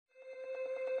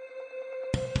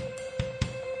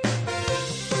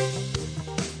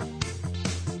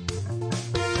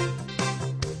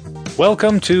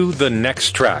Welcome to The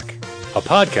Next Track, a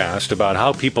podcast about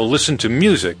how people listen to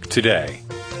music today.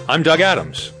 I'm Doug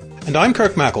Adams. And I'm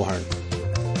Kirk McElhearn.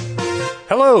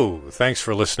 Hello. Thanks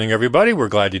for listening, everybody. We're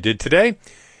glad you did today.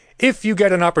 If you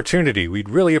get an opportunity, we'd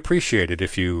really appreciate it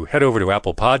if you head over to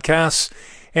Apple Podcasts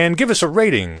and give us a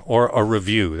rating or a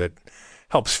review. That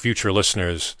helps future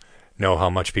listeners know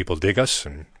how much people dig us,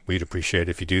 and we'd appreciate it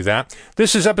if you do that.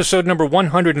 This is episode number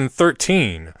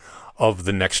 113 of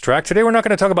The Next Track. Today we're not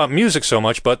going to talk about music so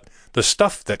much, but the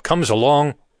stuff that comes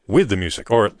along with the music,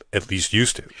 or at least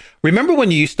used to. Remember when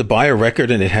you used to buy a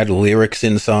record and it had lyrics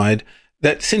inside?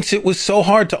 That since it was so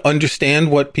hard to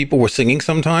understand what people were singing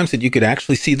sometimes, that you could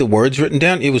actually see the words written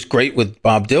down. It was great with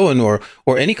Bob Dylan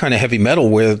or any kind of heavy metal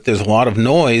where there's a lot of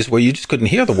noise where you just couldn't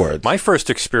hear the words. My first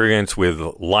experience with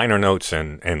liner notes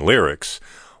and lyrics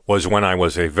was when I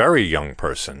was a very young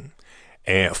person,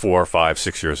 4, 5,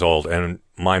 6 years old, and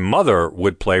my mother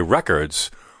would play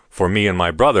records for me and my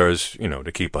brothers,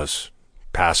 to keep us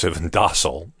passive and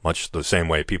docile, much the same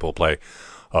way people play,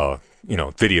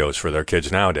 videos for their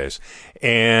kids nowadays.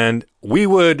 And we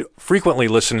would frequently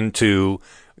listen to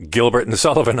Gilbert and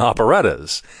Sullivan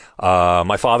operettas.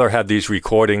 My father had these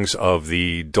recordings of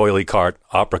the D'Oyly Carte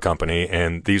Opera Company,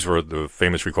 and these were the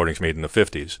famous recordings made in the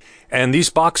 50s. And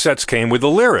these box sets came with the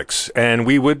lyrics, and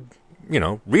we would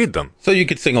read them. So you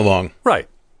could sing along. Right.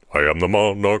 I am the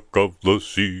monarch of the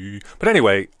sea. But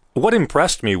anyway, what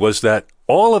impressed me was that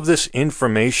all of this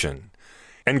information,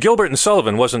 and Gilbert and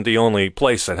Sullivan wasn't the only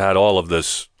place that had all of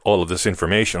this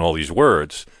information, all these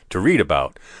words to read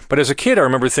about. But as a kid, I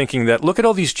remember thinking that, look at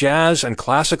all these jazz and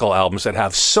classical albums that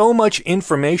have so much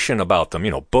information about them,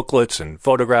 booklets and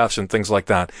photographs and things like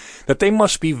that they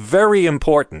must be very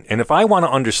important. And if I want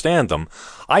to understand them,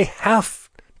 I have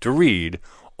to read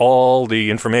all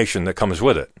the information that comes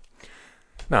with it.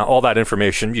 Now, all that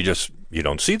information, you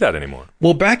don't see that anymore.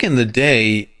 Well, back in the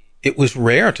day, it was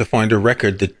rare to find a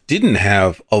record that didn't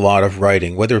have a lot of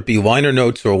writing, whether it be liner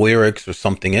notes or lyrics or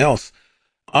something else.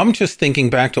 I'm just thinking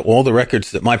back to all the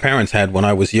records that my parents had when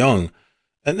I was young.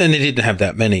 And then they didn't have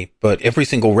that many, but every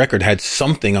single record had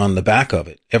something on the back of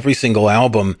it. Every single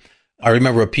album. I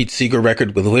remember a Pete Seeger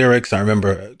record with lyrics. I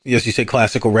remember, as you say,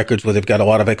 classical records where they've got a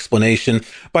lot of explanation.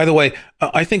 By the way,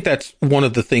 I think that's one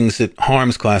of the things that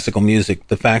harms classical music,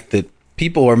 the fact that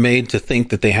people are made to think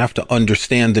that they have to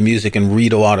understand the music and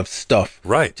read a lot of stuff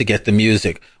to get the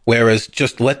music, whereas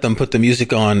just let them put the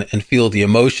music on and feel the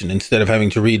emotion instead of having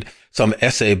to read some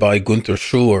essay by Gunther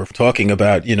Schuller talking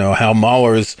about, how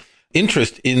Mahler's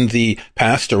interest in the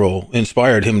pastoral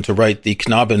inspired him to write the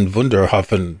Knaben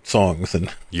Wunderhoffen songs. And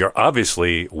you're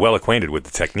obviously well acquainted with the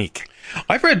technique.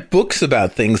 I've read books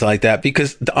about things like that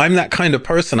because I'm that kind of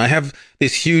person. I have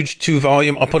this huge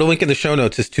 2-volume, I'll put a link in the show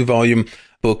notes, this 2-volume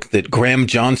book that Graham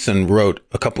Johnson wrote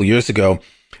a couple years ago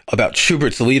about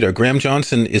Schubert's Lieder. Graham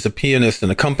Johnson is a pianist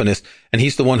and accompanist, and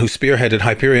he's the one who spearheaded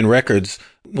Hyperion Records'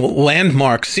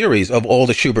 landmark series of all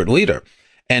the Schubert Lieder.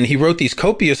 And he wrote these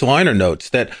copious liner notes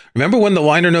that, remember when the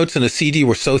liner notes in a CD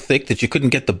were so thick that you couldn't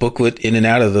get the booklet in and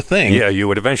out of the thing? Yeah, you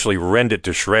would eventually rend it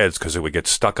to shreds because it would get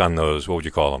stuck on those, what would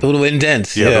you call them? The little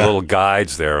indents. Yeah, the little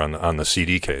guides there on the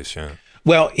CD case, yeah.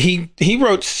 Well, he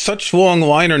wrote such long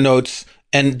liner notes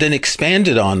and then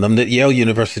expanded on them that Yale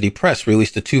University Press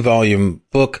released a 2-volume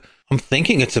book. I'm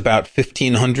thinking it's about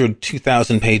 1,500,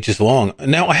 2,000 pages long.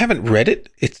 Now, I haven't read it,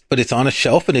 but it's on a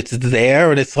shelf and it's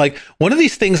there. And it's like one of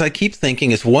these things I keep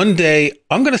thinking is one day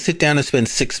I'm going to sit down and spend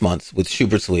 6 months with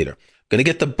Schubert's Lieder. I'm going to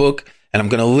get the book and I'm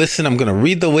going to listen. I'm going to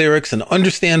read the lyrics and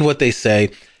understand what they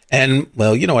say. And,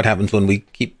 well, you know what happens when we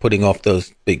keep putting off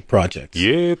those big projects.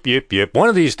 Yep. One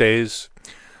of these days,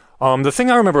 the thing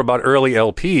I remember about early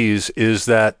LPs is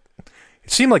that it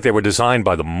seemed like they were designed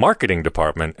by the marketing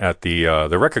department at the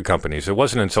record companies. It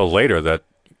wasn't until later that,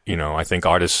 I think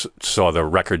artists saw the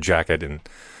record jacket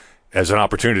as an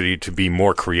opportunity to be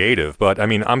more creative. But, I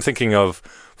mean, I'm thinking of,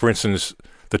 for instance,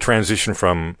 the transition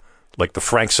from, like, the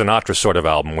Frank Sinatra sort of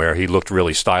album where he looked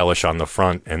really stylish on the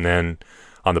front, and then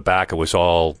on the back it was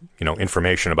all,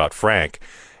 information about Frank.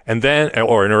 And then,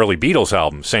 or an early Beatles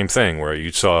album, same thing, where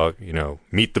you saw,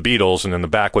 Meet the Beatles, and then the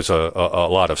back was a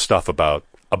lot of stuff about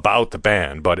the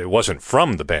band, but it wasn't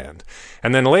from the band.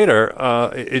 And then later,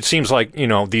 it seems like,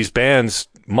 these bands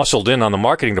muscled in on the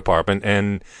marketing department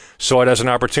and saw it as an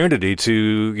opportunity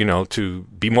to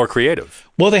be more creative.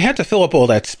 Well, they had to fill up all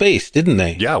that space, didn't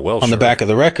they? Yeah, well, on the back of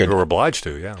the record. They were obliged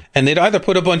to, yeah. And they'd either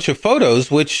put a bunch of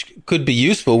photos, which could be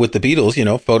useful with the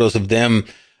Beatles, photos of them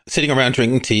sitting around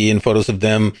drinking tea and photos of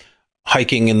them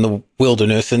hiking in the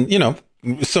wilderness and,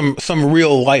 some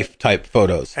real life type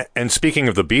photos. And speaking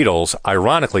of the Beatles,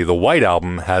 ironically, the White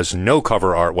Album has no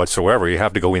cover art whatsoever. You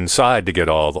have to go inside to get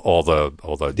all the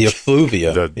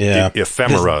effluvia, the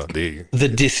ephemera, the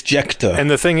disjecta.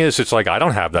 And the thing is, it's like I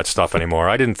don't have that stuff anymore.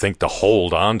 I didn't think to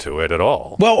hold on to it at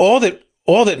all. Well,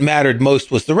 all that mattered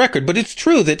most was the record. But it's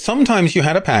true that sometimes you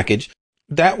had a package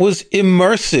that was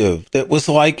immersive, that was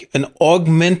like an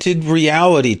augmented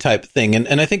reality type thing.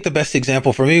 And I think the best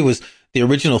example for me was the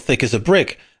original Thick as a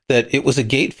Brick, that it was a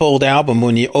gatefold album.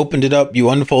 When you opened it up, you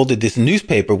unfolded this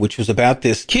newspaper, which was about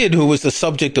this kid who was the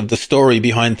subject of the story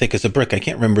behind Thick as a Brick. I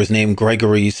can't remember his name,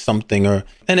 Gregory something, and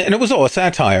it was all a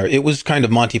satire. It was kind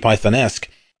of Monty Python-esque.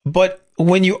 But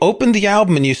when you opened the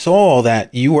album and you saw all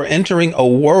that, you were entering a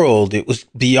world. It was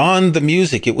beyond the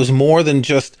music. It was more than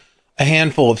just a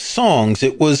handful of songs.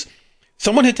 It was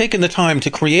someone had taken the time to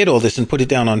create all this and put it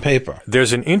down on paper.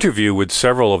 There's an interview with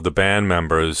several of the band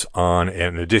members on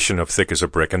an edition of Thick as a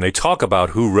Brick, and they talk about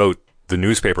who wrote the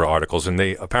newspaper articles, and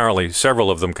they apparently several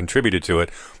of them contributed to it,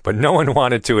 but no one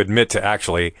wanted to admit to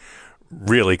actually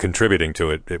really contributing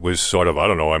to it. It was sort of, I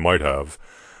don't know, I might have,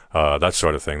 that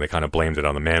sort of thing. They kind of blamed it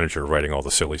on the manager writing all the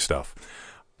silly stuff.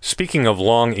 Speaking of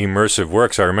long immersive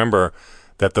works, I remember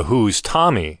that The Who's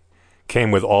Tommy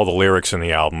came with all the lyrics in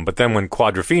the album, but then when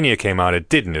Quadrophenia came out, it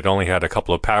didn't. It only had a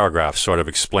couple of paragraphs sort of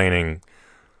explaining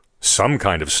some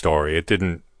kind of story. It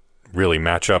didn't really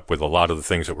match up with a lot of the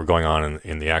things that were going on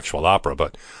in the actual opera,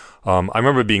 but I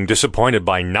remember being disappointed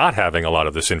by not having a lot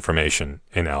of this information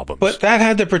in albums. But that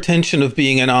had the pretension of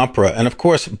being an opera, and of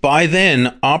course, by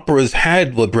then, operas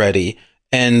had libretti,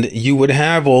 and you would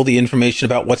have all the information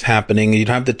about what's happening, you'd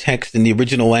have the text in the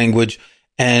original language,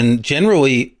 and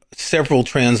generally several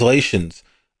translations.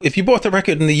 If you bought the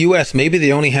record in the US, maybe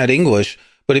they only had English,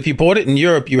 but if you bought it in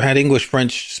Europe, you had English,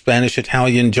 French, Spanish,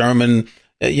 Italian, German,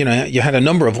 you had a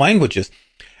number of languages.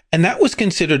 And that was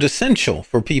considered essential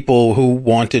for people who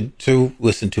wanted to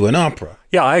listen to an opera.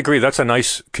 Yeah, I agree. That's a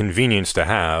nice convenience to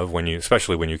have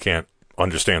especially when you can't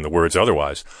understand the words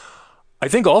otherwise. I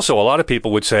think also a lot of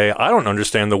people would say, I don't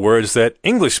understand the words that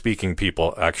English-speaking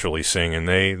people actually sing, and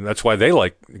that's why they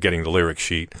like getting the lyric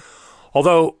sheet.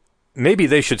 Although maybe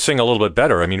they should sing a little bit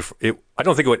better. I mean, I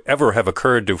don't think it would ever have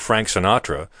occurred to Frank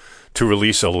Sinatra to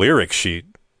release a lyric sheet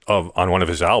on one of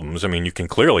his albums. I mean, you can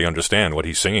clearly understand what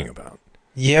he's singing about.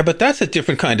 Yeah, but that's a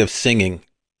different kind of singing.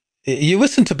 You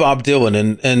listen to Bob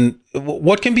Dylan, and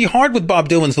what can be hard with Bob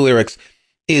Dylan's lyrics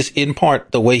is in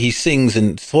part the way he sings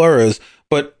and slurs,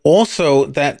 but also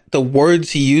that the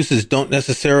words he uses don't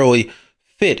necessarily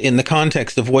fit in the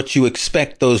context of what you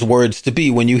expect those words to be.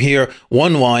 When you hear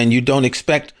one line, you don't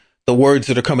expect the words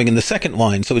that are coming in the second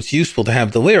line, so it's useful to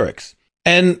have the lyrics.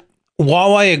 And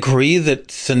while I agree that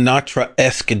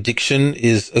Sinatra-esque diction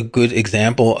is a good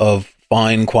example of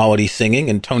fine quality singing,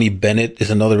 and Tony Bennett is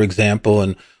another example,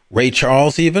 and Ray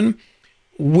Charles even,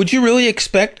 would you really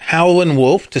expect Howlin'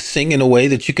 Wolf to sing in a way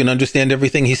that you can understand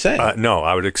everything he's saying? No,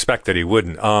 I would expect that he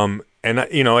wouldn't. And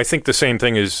I think the same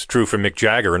thing is true for Mick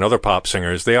Jagger and other pop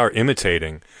singers. They are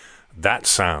imitating that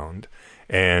sound,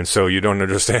 and so you don't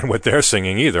understand what they're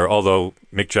singing either, although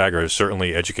Mick Jagger is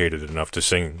certainly educated enough to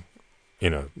sing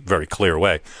in a very clear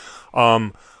way.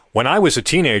 When I was a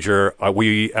teenager,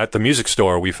 at the music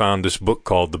store, we found this book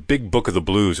called The Big Book of the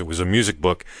Blues. It was a music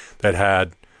book that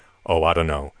had,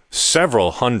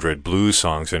 several hundred blues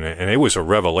songs in it, and it was a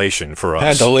revelation for us.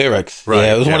 Had the lyrics. Right.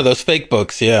 Yeah, it was one of those fake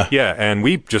books, yeah. Yeah, and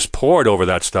we just poured over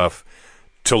that stuff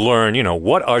to learn,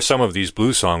 what are some of these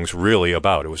blues songs really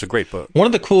about. It was a great book. One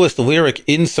of the coolest lyric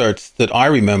inserts that I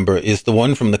remember is the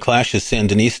one from the Clash's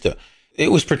Sandinista.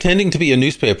 It was pretending to be a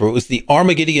newspaper. It was the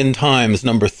Armageddon Times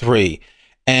number 3.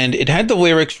 And it had the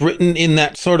lyrics written in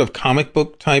that sort of comic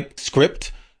book type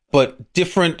script, but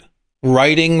different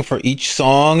writing for each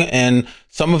song. And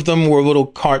some of them were little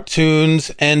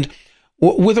cartoons. And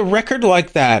with a record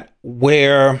like that,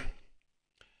 where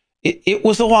it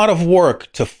was a lot of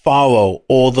work to follow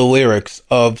all the lyrics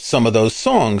of some of those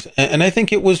songs. And I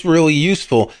think it was really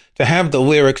useful to have the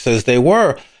lyrics as they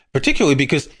were, particularly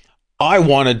because I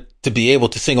wanted to be able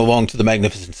to sing along to the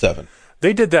Magnificent Seven.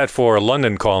 They did that for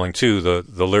London Calling, too.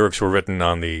 The lyrics were written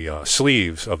on the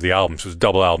sleeves of the albums. It was a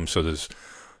double album, so there's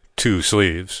 2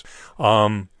 sleeves.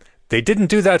 They didn't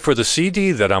do that for the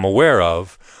CD that I'm aware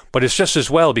of, but it's just as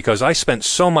well because I spent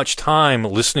so much time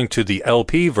listening to the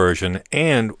LP version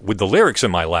and with the lyrics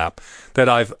in my lap that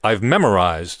I've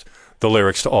memorized the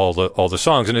lyrics to all the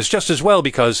songs. And it's just as well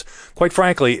because, quite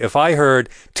frankly, if I heard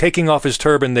taking off his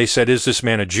turban, they said, "Is this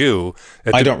man a Jew?"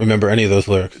 I don't remember any of those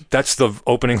lyrics. That's the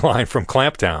opening line from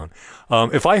Clampdown.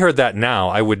 If I heard that now,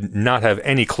 I would not have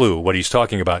any clue what he's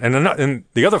talking about. And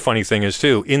the other funny thing is,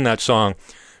 too, in that song,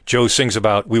 Joe sings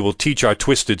about, we will teach our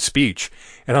twisted speech.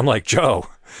 And I'm like, Joe,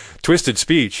 twisted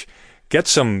speech, get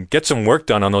some work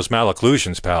done on those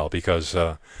malocclusions, pal, because,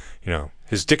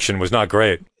 his diction was not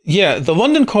great. Yeah, the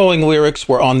London Calling lyrics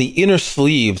were on the inner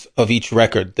sleeves of each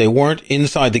record. They weren't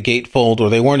inside the gatefold, or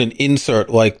they weren't an insert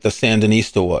like the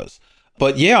Sandinista was.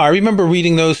 But yeah, I remember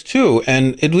reading those too,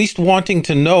 and at least wanting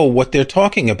to know what they're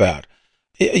talking about.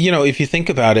 If you think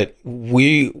about it,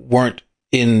 we weren't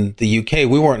in the UK,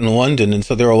 we weren't in London, and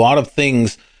so there are a lot of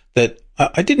things that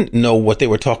I didn't know what they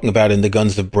were talking about in the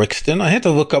Guns of Brixton. I had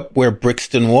to look up where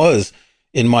Brixton was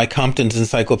in my Compton's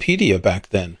encyclopedia back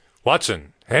then.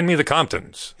 Watson, hand me the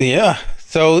Comptons. Yeah,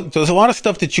 so there's a lot of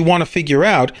stuff that you want to figure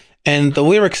out, and the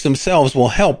lyrics themselves will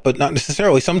help, but not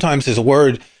necessarily. Sometimes there's a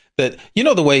word that,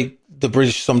 the way the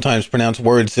British sometimes pronounce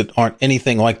words that aren't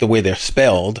anything like the way they're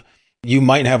spelled. You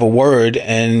might have a word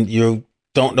and you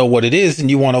don't know what it is and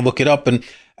you want to look it up. And,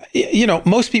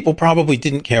 most people probably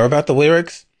didn't care about the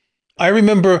lyrics. I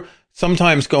remember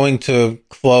sometimes going to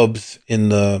clubs in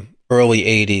the early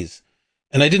 80s,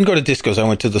 and I didn't go to discos. I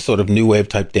went to the sort of new wave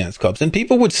type dance clubs, and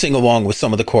people would sing along with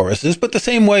some of the choruses, but the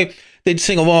same way they'd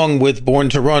sing along with Born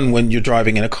to Run when you're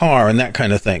driving in a car and that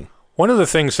kind of thing. One of the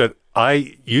things that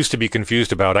I used to be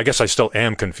confused about, I guess I still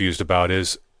am confused about,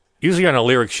 is usually on a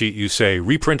lyric sheet you say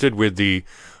reprinted with the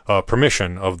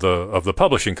permission of the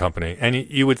publishing company, and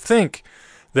you would think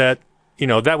that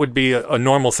that would be a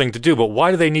normal thing to do. But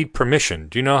why do they need permission?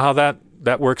 Do you know how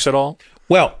that works at all?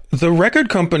 Well, the record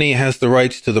company has the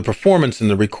rights to the performance and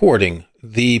the recording.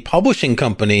 The publishing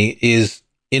company is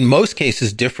in most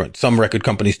cases different. Some record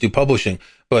companies do publishing,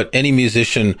 but any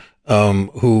musician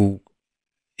who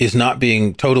is not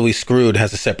being totally screwed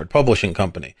has a separate publishing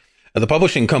company. The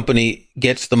publishing company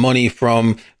gets the money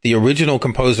from the original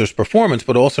composer's performance,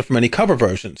 but also from any cover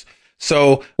versions.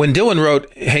 So when Dylan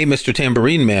wrote Hey, Mr.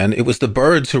 Tambourine Man, it was the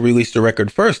Byrds who released the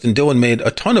record first, and Dylan made a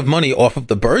ton of money off of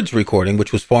the Byrds recording,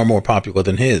 which was far more popular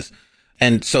than his.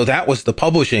 And so that was the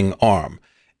publishing arm.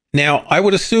 Now, I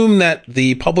would assume that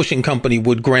the publishing company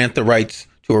would grant the rights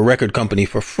to a record company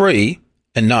for free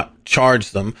and not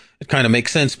charge them. It kind of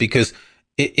makes sense because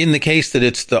in the case that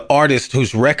it's the artist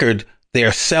whose record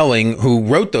they're selling who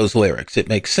wrote those lyrics, it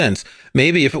makes sense.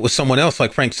 Maybe if it was someone else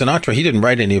like Frank Sinatra, he didn't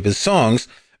write any of his songs.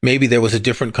 Maybe there was a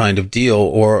different kind of deal,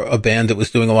 or a band that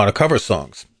was doing a lot of cover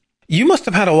songs. You must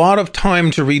have had a lot of time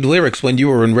to read lyrics when you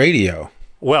were in radio.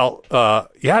 Well,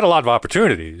 you had a lot of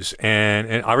opportunities,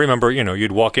 and I remember,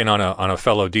 you'd walk in on a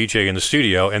fellow DJ in the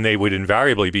studio, and they would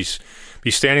invariably be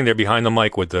standing there behind the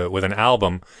mic with an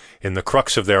album in the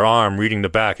crux of their arm, reading the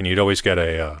back, and you'd always get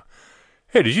a,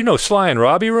 hey, did you know Sly and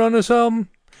Robbie were on this album?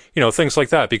 Things like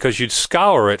that, because you'd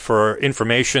scour it for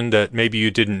information that maybe you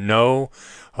didn't know.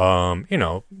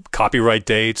 Copyright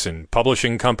dates and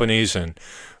publishing companies and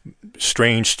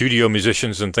strange studio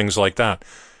musicians and things like that.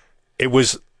 It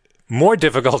was more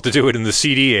difficult to do it in the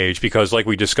CD age because, like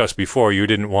we discussed before, you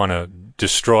didn't want to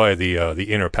destroy the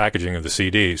inner packaging of the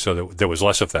CD, so there was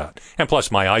less of that. And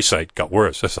plus, my eyesight got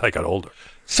worse as I got older.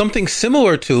 Something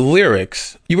similar to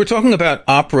lyrics, you were talking about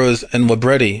operas and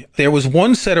libretti. There was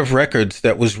one set of records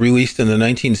that was released in the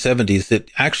 1970s that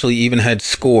actually even had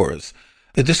scores.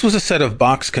 This was a set of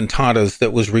Bach's cantatas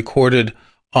that was recorded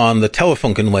on the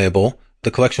Telefunken label.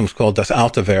 The collection was called Das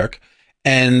Alte Werk,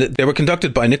 and they were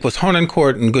conducted by Nicholas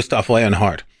Harnoncourt and Gustav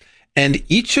Leonhardt. And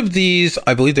each of these,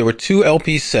 I believe there were 2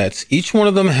 LP sets. Each one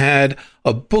of them had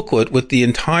a booklet with the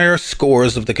entire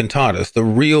scores of the cantatas, the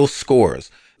real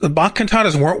scores. The Bach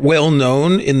cantatas weren't well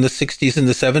known in the 60s and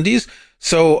the 70s.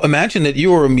 So imagine that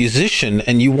you were a musician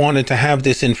and you wanted to have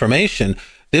this information.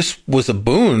 This was a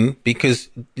boon because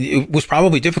it was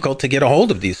probably difficult to get a hold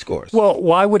of these scores. Well,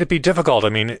 why would it be difficult? I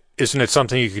mean, isn't it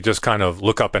something you could just kind of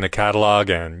look up in a catalog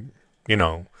and,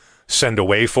 send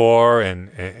away for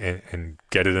and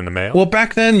get it in the mail? Well,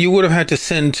 back then you would have had to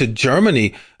send to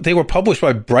Germany. They were published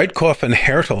by Breitkopf and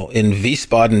Hertel in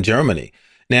Wiesbaden, Germany.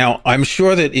 Now, I'm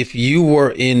sure that if you were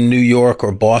in New York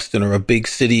or Boston or a big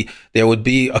city, there would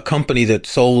be a company that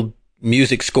sold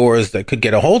music scores that could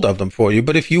get a hold of them for you.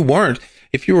 But if you weren't,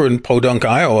 if you were in Podunk,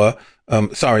 Iowa,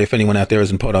 sorry if anyone out there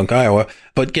is in Podunk, Iowa,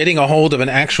 but getting a hold of an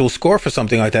actual score for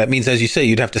something like that means, as you say,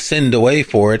 you'd have to send away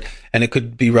for it, and it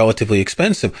could be relatively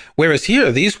expensive. Whereas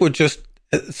here, these were just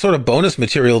sort of bonus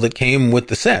material that came with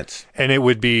the sets. And it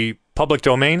would be public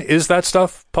domain? Is that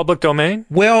stuff public domain?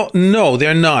 Well, no,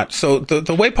 they're not. So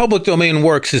the way public domain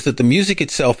works is that the music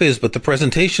itself is, but the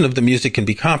presentation of the music can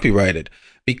be copyrighted.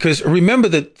 Because remember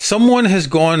that someone has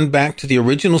gone back to the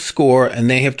original score and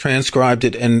they have transcribed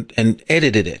it and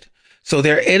edited it. So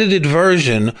their edited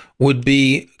version would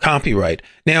be copyright.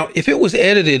 Now, if it was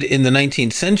edited in the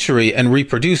 19th century and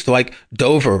reproduced like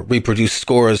Dover reproduced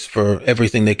scores for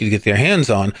everything they could get their hands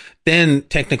on, then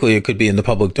technically it could be in the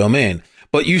public domain.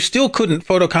 But you still couldn't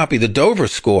photocopy the Dover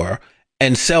score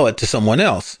and sell it to someone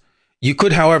else. You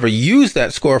could, however, use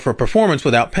that score for performance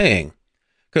without paying.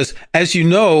 Because as you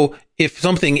know, if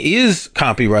something is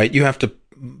copyright, you have to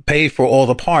pay for all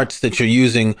the parts that you're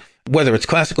using, whether it's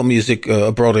classical music,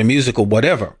 Broadway musical,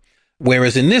 whatever.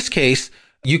 Whereas in this case,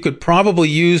 you could probably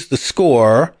use the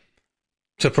score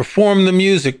to perform the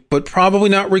music, but probably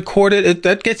not record it.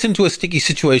 That gets into a sticky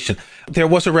situation. There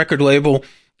was a record label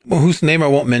whose name I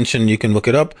won't mention. You can look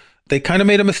it up. They kind of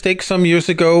made a mistake some years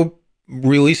ago,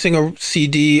 releasing a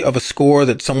CD of a score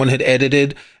that someone had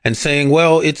edited and saying,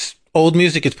 well, it's old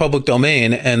music, it's public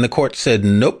domain. And the court said,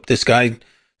 nope, this guy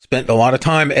spent a lot of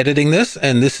time editing this,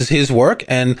 and this is his work,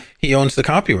 and he owns the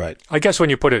copyright. I guess when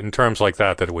you put it in terms like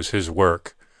that it was his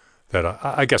work, that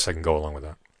I guess I can go along with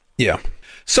that. Yeah.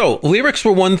 So lyrics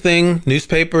were one thing,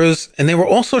 newspapers, and there were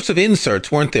all sorts of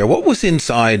inserts, weren't there? What was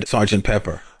inside Sgt.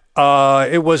 Pepper?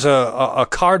 It was a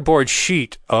cardboard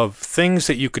sheet of things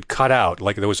that you could cut out.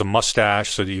 Like there was a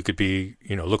mustache so that you could be,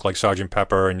 look like Sgt.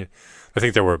 Pepper. And I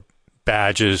think there were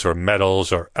badges or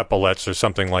medals or epaulets or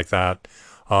something like that.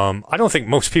 I don't think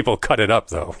most people cut it up,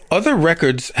 though. Other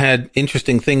records had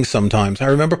interesting things sometimes. I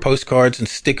remember postcards and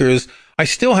stickers. I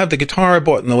still have the guitar I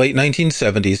bought in the late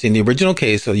 1970s in the original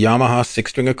case, a Yamaha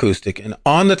 6-string acoustic. And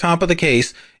on the top of the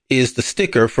case is the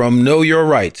sticker from Know Your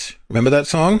Rights. Remember that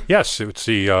song? Yes, it's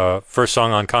the first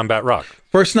song on Combat Rock.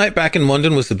 First Night Back in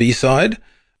London was the B-side.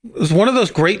 It was one of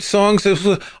those great songs.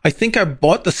 I think I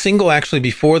bought the single actually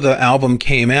before the album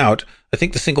came out. I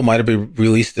think the single might have been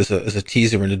released as a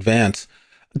teaser in advance.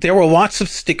 There were lots of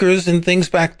stickers and things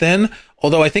back then,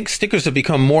 although I think stickers have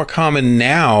become more common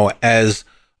now as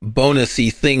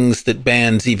bonusy things that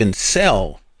bands even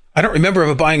sell. I don't remember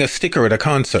ever buying a sticker at a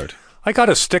concert. I got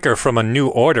a sticker from a New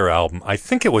Order album. I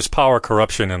think it was Power,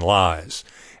 Corruption, and Lies.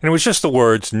 And it was just the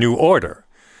words New Order.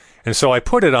 And so I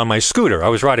put it on my scooter. I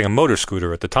was riding a motor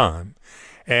scooter at the time.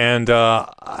 And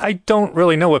I don't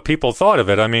really know what people thought of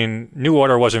it. I mean, New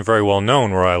Order wasn't very well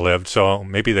known where I lived, so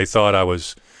maybe they thought I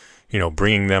was,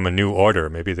 bringing them a new order.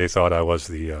 Maybe they thought I was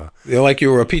the... like you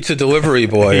were a pizza delivery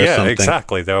boy or something. Yeah,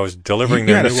 exactly. That I was delivering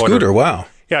their new order. You had a scooter, wow.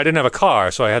 Yeah, I didn't have a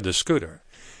car, so I had the scooter.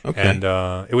 Okay. And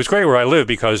it was great where I lived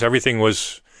because everything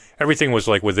was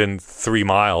like within 3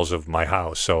 miles of my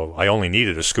house, so I only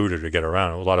needed a scooter to get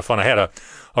around. It was a lot of fun. I had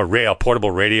a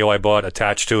portable radio I bought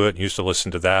attached to it and used to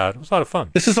listen to that. It was a lot of fun.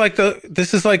 This is like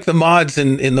the mods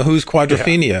in the Who's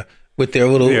Quadrophenia. Yeah. With their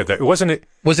little,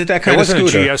 was it that kind of scooter? It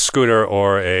wasn't a GS scooter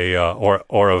or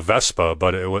a Vespa,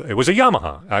 but it was a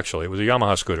Yamaha. Actually, it was a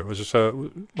Yamaha scooter. It was just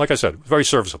like I said, very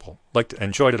serviceable.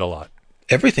 Enjoyed it a lot.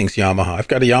 Everything's Yamaha. I've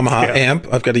got a Yamaha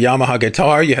amp. I've got a Yamaha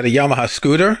guitar. You had a Yamaha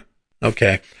scooter.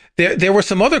 Okay. There were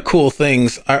some other cool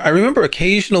things. I remember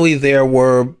occasionally there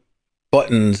were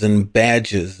buttons and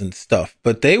badges and stuff,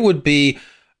 but they would be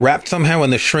wrapped somehow in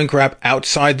the shrink wrap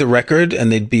outside the record,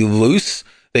 and they'd be loose.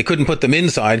 They couldn't put them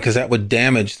inside because that would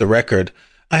damage the record.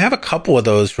 I have a couple of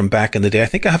those from back in the day. I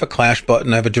think I have a Clash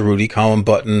button. I have a Durruti Column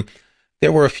button.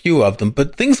 There were a few of them,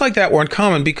 but things like that weren't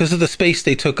common because of the space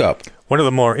they took up. One of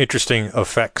the more interesting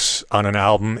effects on an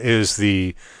album is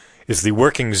the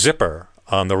working zipper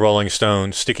on the Rolling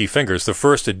Stones Sticky Fingers, the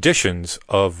first editions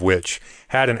of which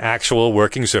had an actual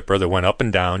working zipper that went up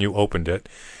and down. You opened it,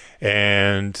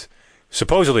 and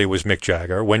supposedly it was Mick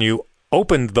Jagger. When you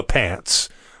opened the pants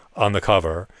on the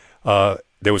cover,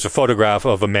 there was a photograph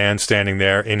of a man standing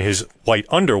there in his white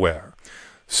underwear.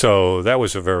 So that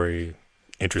was a very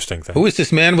interesting thing. Who is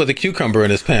this man with a cucumber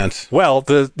in his pants? Well,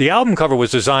 the album cover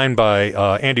was designed by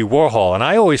Andy Warhol, and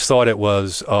I always thought it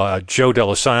was Joe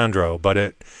D'Alessandro,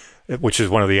 but which is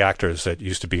one of the actors that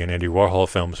used to be in Andy Warhol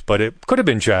films, but it could have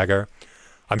been Jagger.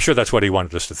 I'm sure that's what he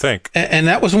wanted us to think. And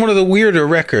that was one of the weirder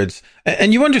records.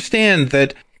 And you understand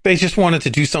that they just wanted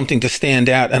to do something to stand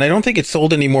out. And I don't think it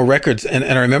sold any more records. And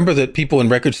I remember that people in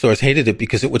record stores hated it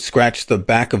because it would scratch the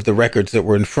back of the records that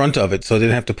were in front of it. So they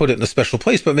didn't have to put it in a special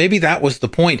place. But maybe that was the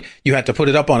point. You had to put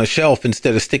it up on a shelf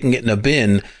instead of sticking it in a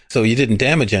bin so you didn't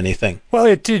damage anything. Well,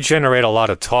 it did generate a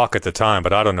lot of talk at the time,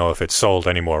 but I don't know if it sold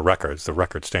any more records. The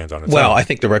record stands on its own. Well, I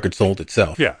think the record sold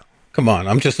itself. Yeah. Come on.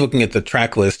 I'm just looking at the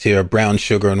track list here. Brown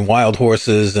Sugar and Wild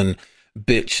Horses and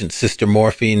Bitch and Sister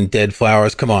Morphine, Dead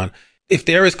Flowers. Come on. If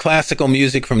there is classical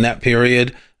music from that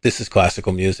period, this is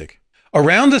classical music.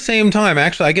 Around the same time,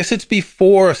 actually, I guess it's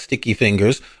before Sticky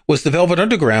Fingers, was the Velvet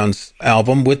Underground's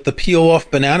album with the peel-off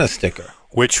banana sticker.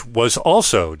 Which was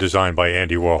also designed by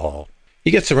Andy Warhol.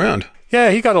 He gets around.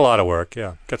 Yeah, he got a lot of work.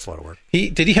 Yeah, gets a lot of work.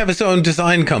 Did he have his own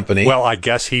design company? Well, I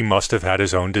guess he must have had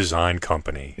his own design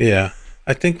company. Yeah.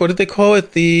 I think, what did they call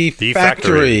it? The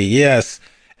Factory. Yes.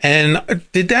 And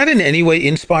did that in any way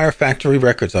inspire Factory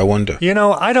Records, I wonder?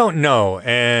 I don't know,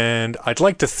 and I'd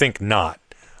like to think not.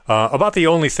 About the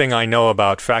only thing I know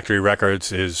about Factory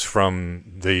Records is from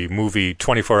the movie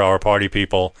 24-Hour Party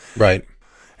People. Right.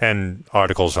 And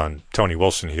articles on Tony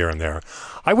Wilson here and there.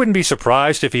 I wouldn't be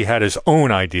surprised if he had his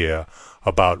own idea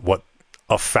about what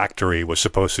a factory was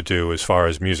supposed to do as far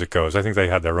as music goes. I think they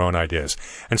had their own ideas.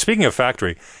 And speaking of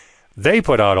Factory, they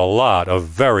put out a lot of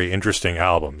very interesting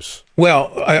albums.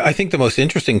 Well, I think the most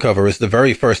interesting cover is the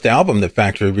very first album that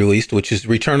Factory released, which is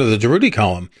Return of the Durruti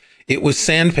Column. It was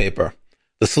sandpaper.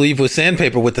 The sleeve was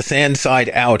sandpaper with the sand side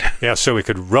out. Yeah, so it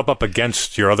could rub up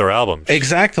against your other albums.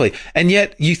 Exactly. And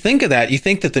yet, you think of that, you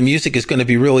think that the music is going to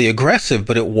be really aggressive,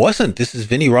 but it wasn't. This is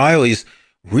Vinnie Riley's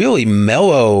really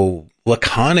mellow,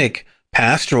 laconic,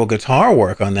 pastoral guitar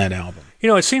work on that album.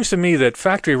 It seems to me that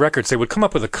Factory Records, they would come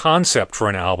up with a concept for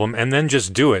an album and then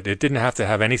just do it. It didn't have to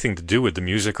have anything to do with the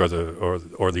music or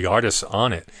the artists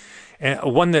on it. And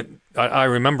one that I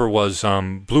remember was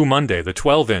Blue Monday, the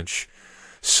 12-inch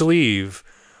sleeve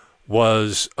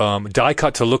was die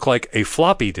cut to look like a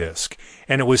floppy disk.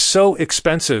 And it was so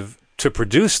expensive to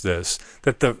produce this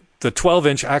that the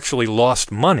 12-inch actually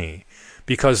lost money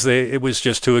because it was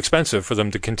just too expensive for them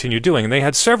to continue doing. And they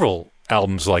had several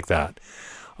albums like that.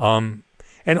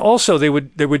 And also they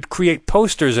would create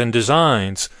posters and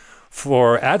designs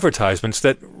for advertisements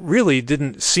that really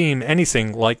didn't seem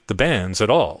anything like the band's at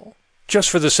all, just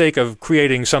for the sake of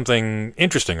creating something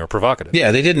interesting or provocative.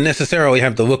 Yeah, they didn't necessarily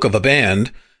have the look of a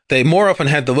band. They more often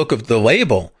had the look of the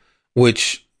label,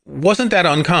 which wasn't that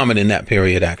uncommon in that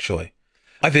period, actually.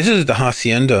 I visited the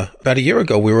Hacienda about a year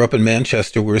ago. We were up in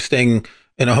Manchester. We were staying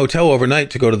in a hotel overnight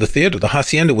to go to the theater. The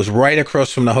Hacienda was right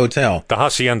across from the hotel. The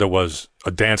Hacienda was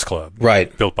a dance club.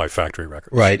 Right. Built by Factory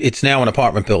Records. Right. It's now an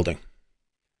apartment building.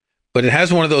 But it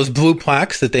has one of those blue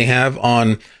plaques that they have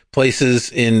on places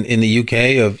in the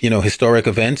UK of, historic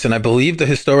events. And I believe the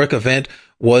historic event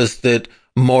was that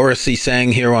Morrissey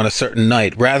sang here on a certain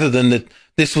night, rather than that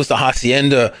this was the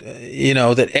Hacienda,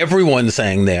 that everyone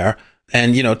sang there.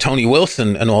 And, Tony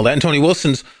Wilson and all that. And Tony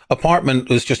Wilson's apartment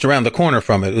was just around the corner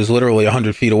from it. It was literally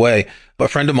 100 feet away. A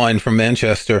friend of mine from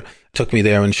Manchester took me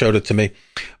there and showed it to me.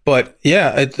 But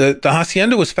yeah, the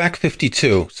Hacienda was FAC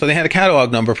 52. So they had a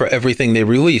catalog number for everything they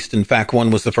released. And FAC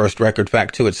 1 was the first record,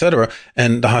 FAC 2, etc.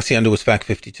 And the Hacienda was FAC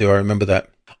 52. I remember that.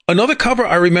 Another cover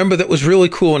I remember that was really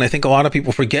cool, and I think a lot of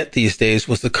people forget these days,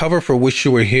 was the cover for Wish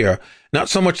You Were Here. Not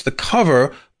so much the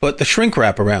cover, but the shrink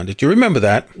wrap around it. Do you remember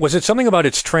that? Was it something about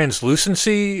its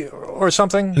translucency or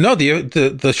something? No,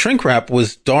 the shrink wrap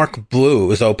was dark blue. It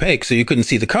was opaque, so you couldn't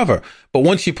see the cover. But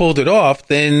once you pulled it off,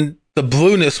 then the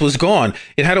blueness was gone.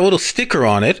 It had a little sticker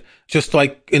on it, just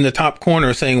like in the top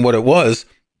corner saying what it was.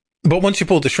 But once you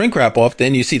pulled the shrink wrap off,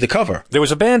 then you see the cover. There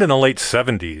was a band in the late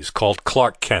 70s called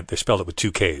Clark Kent. They spelled it with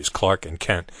two Ks, Clark and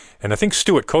Kent. And I think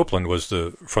Stuart Copeland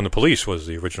from the Police was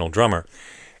the original drummer.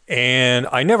 And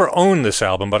I never owned this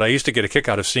album, but I used to get a kick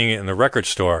out of seeing it in the record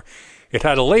store. It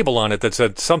had a label on it that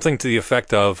said something to the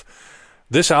effect of,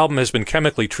 this album has been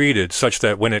chemically treated such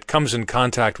that when it comes in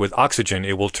contact with oxygen,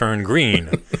 it will turn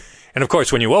green. And of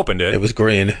course, when you opened it, it was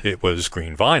green. It was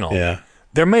green vinyl. Yeah.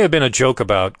 There may have been a joke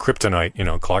about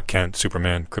kryptonite, Clark Kent,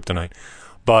 Superman, kryptonite.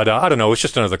 But I don't know, it's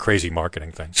just another crazy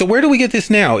marketing thing. So where do we get this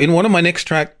now? In one of my Next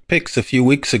Track picks a few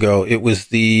weeks ago, it was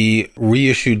the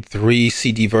reissued 3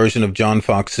 CD version of John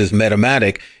Foxx's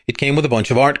Metamatic. It came with a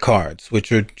bunch of art cards,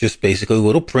 which are just basically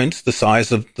little prints the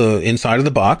size of the inside of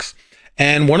the box.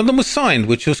 And one of them was signed,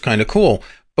 which was kind of cool.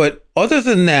 But other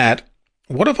than that,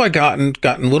 what have I gotten?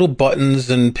 Gotten little buttons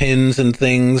and pins and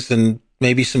things and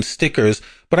maybe some stickers,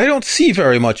 but I don't see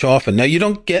very much often. Now, you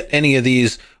don't get any of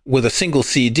these with a single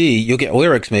CD. You'll get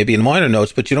lyrics maybe and liner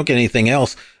notes, but you don't get anything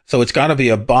else. So it's got to be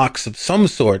a box of some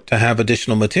sort to have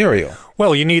additional material.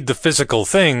 Well, you need the physical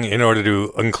thing in order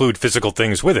to include physical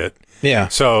things with it. Yeah.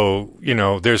 So,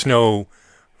 there's no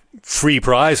free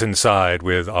prize inside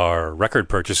with our record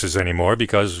purchases anymore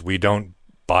because we don't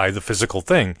buy the physical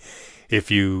thing. If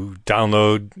you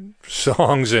download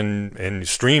songs and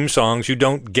stream songs, you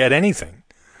don't get anything.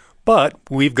 But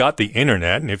we've got the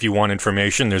internet, and if you want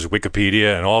information, there's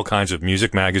Wikipedia and all kinds of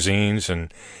music magazines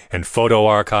and photo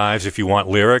archives. If you want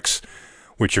lyrics,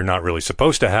 which you're not really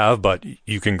supposed to have, but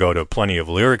you can go to plenty of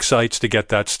lyric sites to get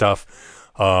that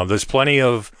stuff. There's plenty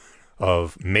of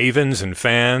mavens and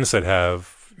fans that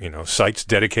have, sites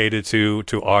dedicated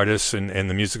to artists and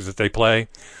the music that they play.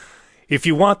 If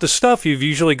you want the stuff, you've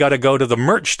usually got to go to the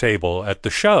merch table at the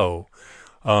show.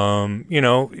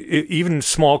 Even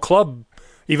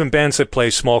even bands that play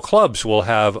small clubs will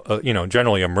have,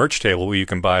 generally a merch table where you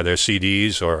can buy their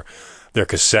CDs or their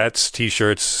cassettes,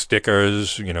 T-shirts,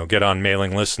 stickers, get on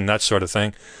mailing lists and that sort of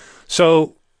thing.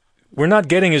 So we're not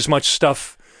getting as much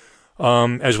stuff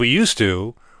as we used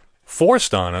to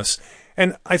forced on us.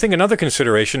 And I think another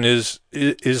consideration is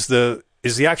the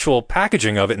actual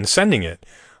packaging of it and sending it.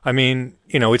 I mean,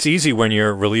 it's easy when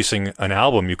you're releasing an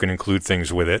album, you can include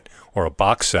things with it or a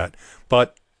box set,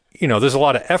 but there's a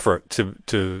lot of effort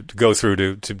to go through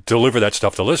to deliver that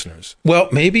stuff to listeners. Well,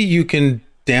 maybe you can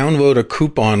download a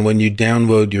coupon when you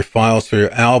download your files for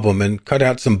your album and cut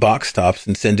out some box tops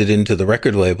and send it into the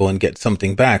record label and get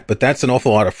something back. But that's an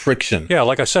awful lot of friction. Yeah,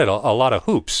 like I said, a lot of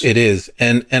hoops. It is.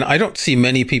 And I don't see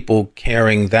many people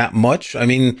caring that much. I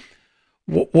mean,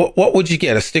 what would you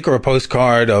get? A sticker, a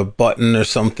postcard, a button or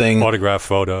something? Autograph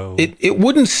photo. It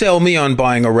wouldn't sell me on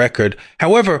buying a record.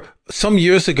 However, some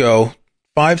years ago,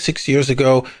 5-6 years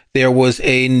ago, there was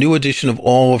a new edition of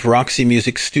all of Roxy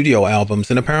Music's studio albums.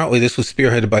 And apparently this was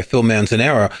spearheaded by Phil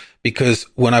Manzanera, because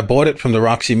when I bought it from the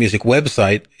Roxy Music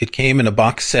website, it came in a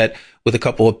box set with a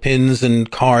couple of pins and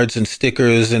cards and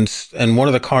stickers. And one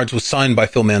of the cards was signed by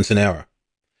Phil Manzanera.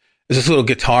 There's this little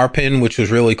guitar pin, which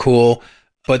was really cool.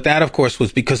 But that, of course,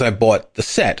 was because I bought the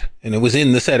set, and it was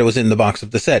in the set. It was in the box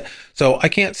of the set. So I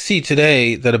can't see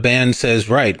today that a band says,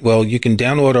 right, well, you can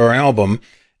download our album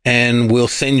and we'll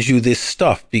send you this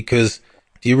stuff, because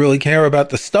do you really care about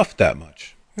the stuff that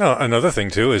much? No, another thing,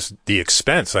 too, is the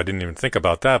expense. I didn't even think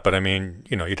about that. But, I mean,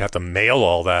 you'd have to mail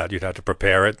all that. You'd have to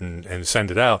prepare it and send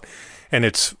it out. And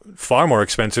it's far more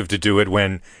expensive to do it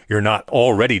when you're not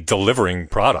already delivering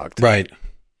product. Right.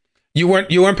 You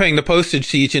weren't paying the postage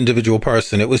to each individual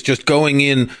person. It was just going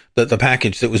in the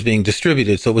package that was being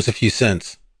distributed. So it was a few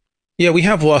cents. Yeah, we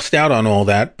have lost out on all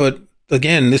that. But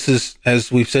again, this is,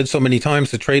 as we've said so many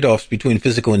times, the trade-offs between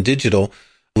physical and digital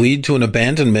lead to an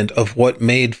abandonment of what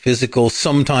made physical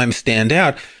sometimes stand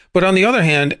out. But on the other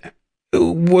hand,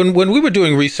 when we were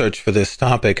doing research for this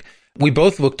topic, we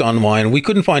both looked online. We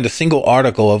couldn't find a single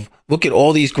article of, look at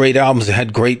all these great albums that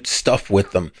had great stuff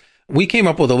with them. We came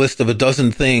up with a list of a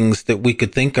dozen things that we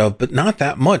could think of, but not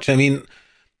that much. I mean,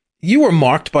 you were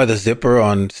marked by the zipper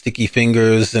on Sticky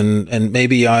Fingers, and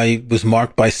maybe I was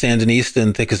marked by Sandinista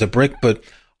and Thick as a Brick, but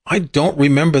I don't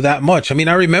remember that much. I mean,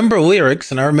 I remember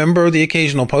lyrics and I remember the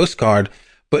occasional postcard,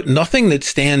 but nothing that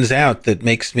stands out that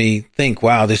makes me think,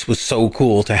 wow, this was so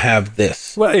cool to have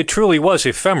this. Well, it truly was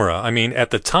ephemera. I mean,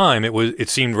 at the time, it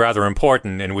seemed rather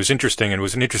important and was interesting, and it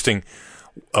was an interesting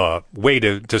way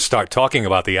to start talking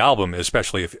about the album,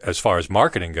 especially as far as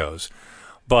marketing goes.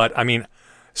 But, I mean,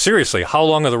 seriously, how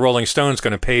long are the Rolling Stones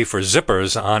going to pay for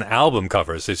zippers on album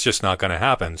covers? It's just not going to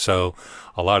happen. So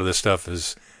a lot of this stuff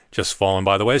is just fallen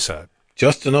by the wayside.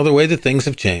 Just another way that things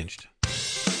have changed.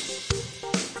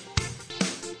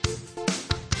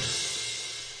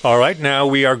 All right, now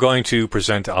we are going to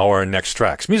present our next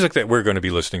tracks. Music that we're going to be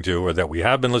listening to, or that we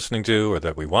have been listening to, or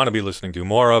that we want to be listening to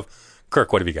more of.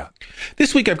 Kirk, what have you got?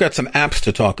 This week I've got some apps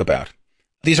to talk about.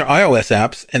 These are iOS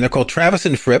apps, and they're called Travis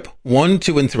and Fripp, 1,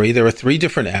 2, and 3. There are 3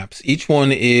 different apps. Each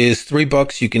one is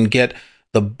 $3. You can get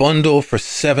the bundle for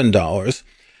 $7.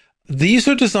 These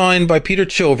are designed by Peter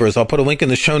Chilvers. I'll put a link in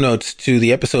the show notes to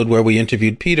the episode where we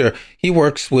interviewed Peter. He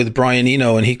works with Brian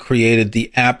Eno, and he created the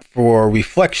app for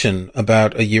Reflection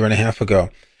about a year and a half ago.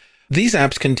 These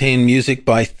apps contain music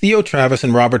by Theo Travis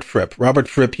and Robert Fripp. Robert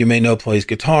Fripp, you may know, plays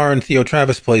guitar, and Theo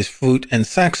Travis plays flute and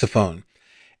saxophone.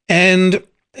 And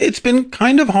it's been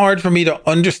kind of hard for me to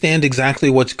understand exactly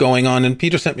what's going on. And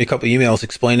Peter sent me a couple of emails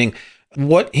explaining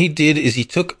what he did is he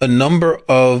took a number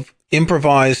of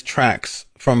improvised tracks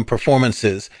from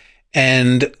performances,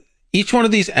 and each one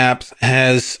of these apps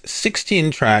has 16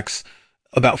 tracks,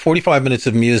 about 45 minutes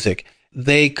of music.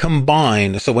 They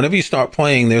combine. So whenever you start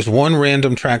playing, there's one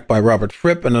random track by Robert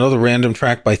Fripp and another random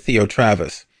track by Theo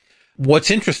Travis.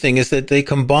 What's interesting is that they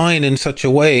combine in such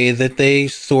a way that they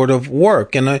sort of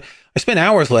work. And I spent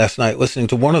hours last night listening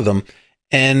to one of them,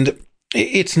 and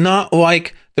it's not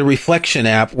like the Reflection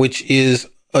app, which is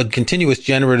a continuous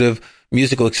generative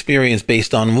musical experience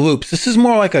based on loops. This is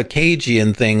more like a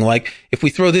Cagean thing. Like, if we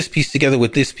throw this piece together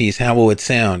with this piece, how will it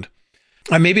sound?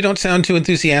 I maybe don't sound too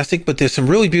enthusiastic, but there's some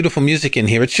really beautiful music in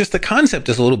here. It's just the concept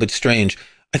is a little bit strange.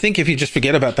 I think if you just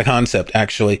forget about the concept,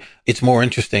 actually, it's more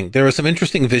interesting. There are some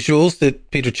interesting visuals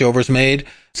that Peter Chilvers made,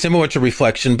 similar to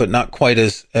Reflection, but not quite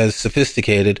as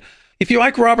sophisticated. If you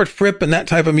like Robert Fripp and that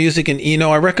type of music and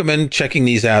Eno, I recommend checking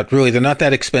these out. Really, they're not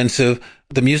that expensive.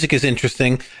 The music is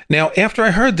interesting. Now, after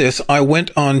I heard this, I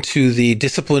went on to the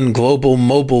Discipline Global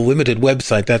Mobile Limited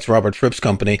website. That's Robert Fripp's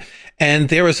company. And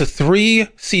there is a 3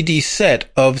 CD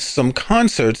set of some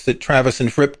concerts that Travis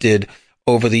and Fripp did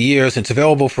over the years. It's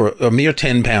available for a mere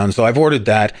 £10. So I've ordered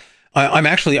that. I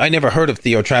never heard of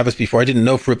Theo Travis before. I didn't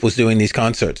know Fripp was doing these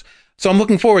concerts. So I'm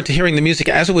looking forward to hearing the music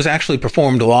as it was actually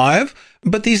performed live.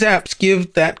 But these apps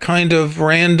give that kind of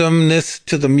randomness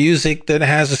to the music that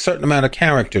has a certain amount of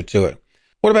character to it.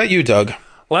 What about you, Doug?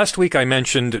 Last week I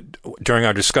mentioned during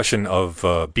our discussion of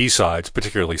B-sides,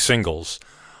 particularly singles,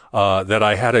 that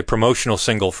I had a promotional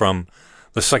single from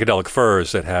the Psychedelic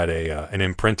Furs that had an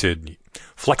imprinted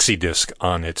flexi disc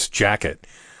on its jacket.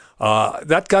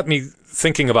 That got me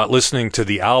thinking about listening to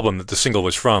the album that the single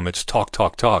was from. It's Talk,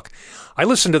 Talk, Talk. I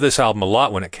listened to this album a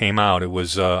lot when it came out. It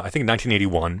was, I think,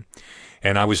 1981,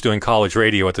 and I was doing college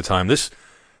radio at the time. This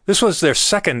was their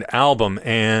second album,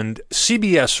 and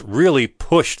CBS really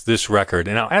pushed this record.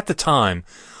 And now, at the time,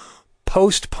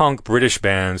 post-punk British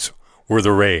bands were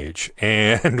the rage,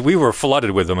 and we were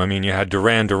flooded with them. I mean, you had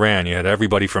Duran Duran, you had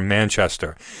everybody from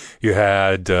Manchester, you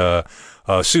had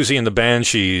Susie and the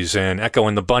Banshees, and Echo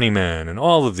and the Bunnymen, and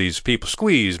all of these people,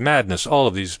 Squeeze, Madness, all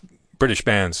of these British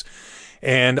bands.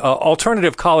 And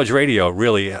alternative college radio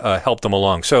really helped them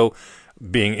along. So,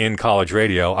 being in college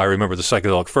radio, I remember the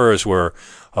Psychedelic Furs were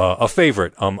a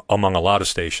favorite among a lot of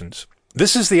stations.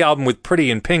 This is the album with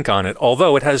Pretty in Pink on it,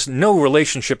 although it has no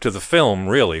relationship to the film,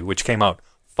 really, which came out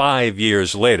 5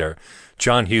 years later.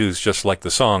 John Hughes just liked the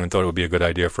song and thought it would be a good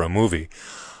idea for a movie.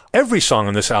 Every song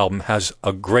on this album has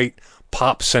a great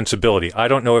pop sensibility. I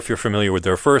don't know if you're familiar with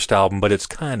their first album, but it's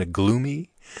kind of gloomy.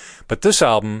 But this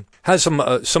album has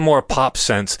some more pop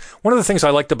sense. One of the things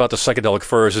I liked about the Psychedelic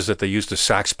Furs is that they used a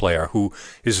sax player who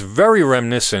is very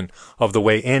reminiscent of the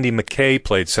way Andy McKay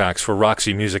played sax for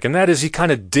Roxy Music, and that is he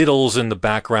kind of diddles in the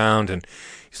background, and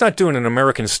he's not doing an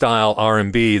American-style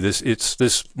R&B. It's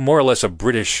this more or less a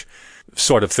British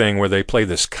sort of thing where they play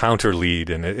this counter lead,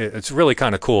 and it's really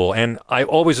kind of cool. And I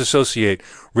always associate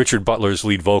Richard Butler's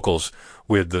lead vocals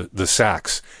with the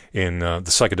sax in the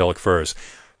Psychedelic Furs.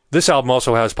 This album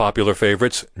also has popular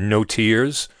favorites, No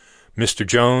Tears, Mr.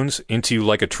 Jones, Into You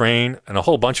Like a Train, and a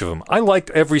whole bunch of them. I liked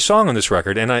every song on this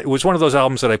record, and it was one of those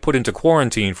albums that I put into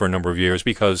quarantine for a number of years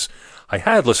because I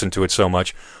had listened to it so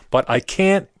much, but I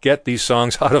can't get these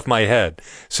songs out of my head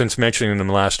since mentioning them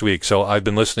last week. So I've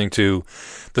been listening to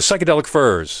the Psychedelic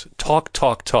Furs, Talk,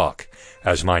 Talk, Talk,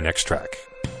 as my next track.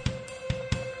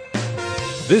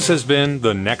 This has been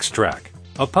The Next Track,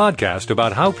 a podcast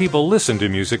about how people listen to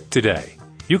music today.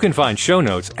 You can find show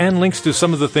notes and links to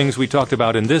some of the things we talked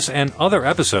about in this and other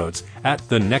episodes at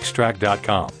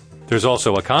thenexttrack.com. There's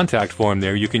also a contact form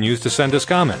there you can use to send us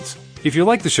comments. If you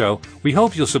like the show, we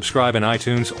hope you'll subscribe in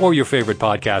iTunes or your favorite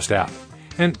podcast app.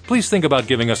 And please think about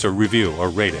giving us a review or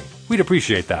rating. We'd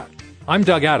appreciate that. I'm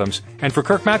Doug Adams, and for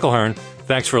Kirk McElhearn,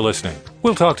 thanks for listening.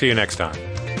 We'll talk to you next time.